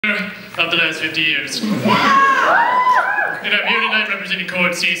of the last 50 years. And I'm here tonight representing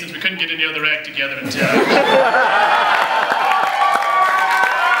Cohort C since we couldn't get any other act together in town.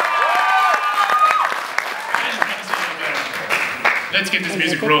 Let's get this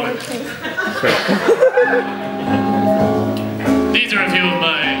music rolling. These are a few of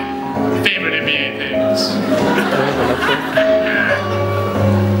my favorite NBA things.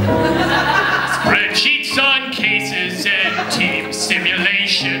 Spreadsheets on cases and team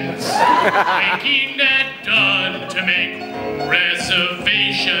simulations. Making that done to make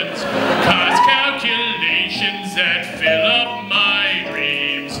reservations. Cost calculations that fill up my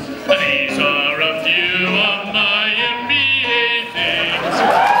dreams. These are a few of my NBA things.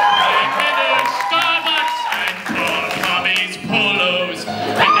 Like Heather's Starbucks and Tommy's polos.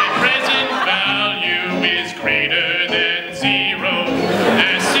 When their present value is greater than zero.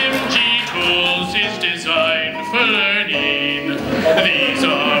 SMG Tools is designed for learning. These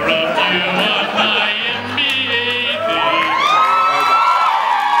are a few of my NBA things.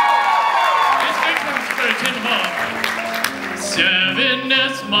 This next one's for Tim Hall.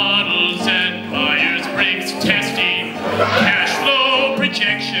 7S models and Myers-Briggs testing. Cash flow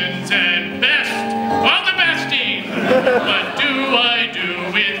projections and best of the besting. What do I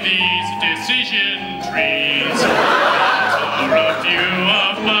do with these decision trees? These are a few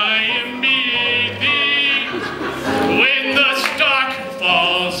of my NBA things. When the stock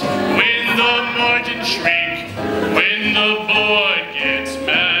falls, when the margins shrink, when the board gets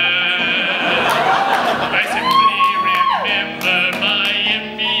mad, I simply remember my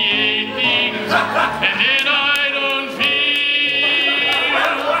NBA things, and then I don't feel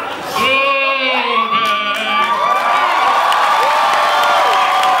so bad.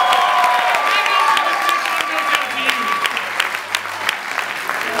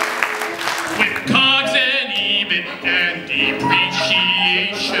 With COGS and EBIT and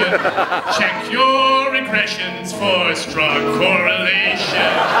depreciation, check your regressions for strong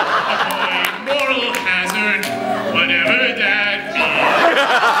correlation. Avoid moral hazard, whatever that means.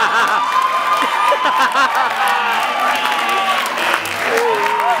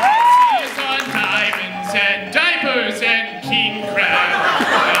 Prices on diamonds and diapers and king crab.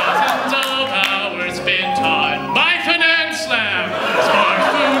 Thousands of hours spent on my finance lab. Smart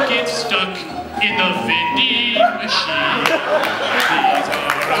food gets stuck in the vending machine. These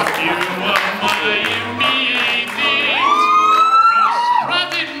are a few of my NBA things. Gross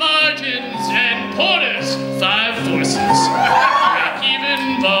profit margins and Porter's 5 forces.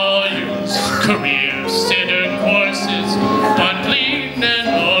 Break-even volumes, career-centered courses, bundling and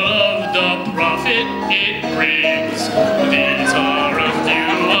all of the profit it brings. These are a few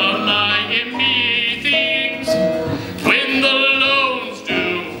of my NBA things. When the loans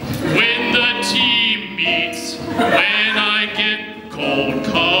due, when the team meets, when I get cold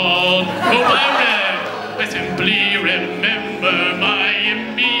called, oh my red, I simply remember my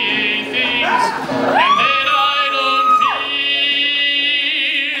NBA things, and then